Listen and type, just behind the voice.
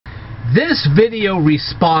This video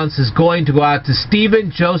response is going to go out to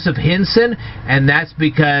Stephen Joseph Henson, and that's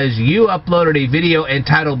because you uploaded a video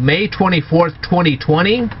entitled May 24th,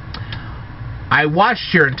 2020. I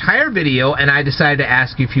watched your entire video and I decided to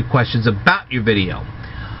ask you a few questions about your video.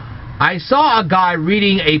 I saw a guy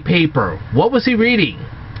reading a paper. What was he reading?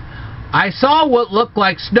 I saw what looked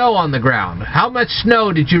like snow on the ground. How much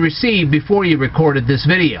snow did you receive before you recorded this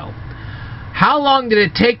video? How long did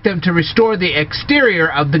it take them to restore the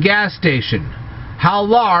exterior of the gas station? How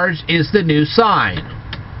large is the new sign?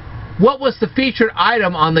 What was the featured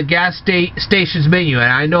item on the gas station's menu?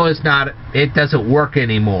 And I know it doesn't work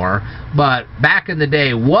anymore, but back in the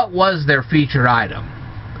day, what was their featured item?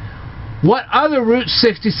 What other Route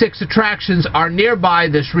 66 attractions are nearby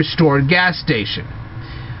this restored gas station?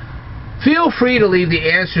 Feel free to leave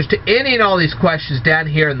the answers to any and all these questions down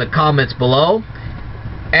here in the comments below.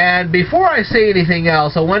 And before I say anything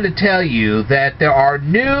else, I wanted to tell you that there are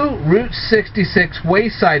new Route 66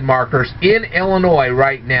 wayside markers in Illinois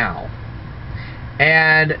right now.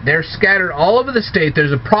 And they're scattered all over the state.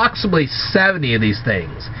 There's approximately 70 of these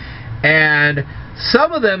things. And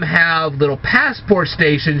some of them have little passport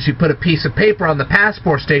stations. You put a piece of paper on the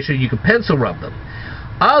passport station, you can pencil rub them.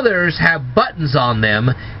 Others have buttons on them,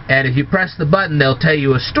 and if you press the button, they'll tell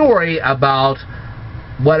you a story about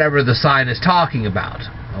whatever the sign is talking about.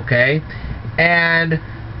 Okay? And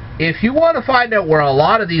if you want to find out where a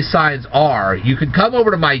lot of these signs are, you can come over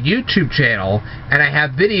to my YouTube channel, and I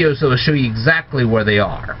have videos that will show you exactly where they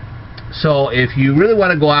are. So if you really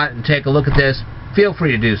want to go out and take a look at this, feel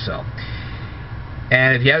free to do so.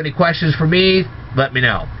 And if you have any questions for me, let me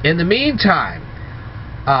know. In the meantime,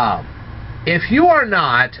 if you are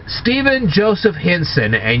not Stephen Joseph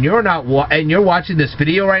Henson and you're watching this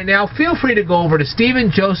video right now, feel free to go over to Stephen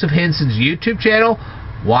Joseph Henson's YouTube channel,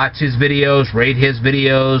 watch his videos, rate his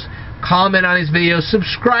videos, comment on his videos,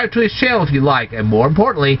 subscribe to his channel if you like, and more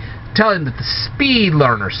importantly, tell him that the Speed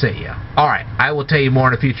Learner sent you. Alright, I will tell you more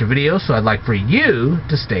in a future video, so I'd like for you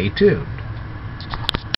to stay tuned.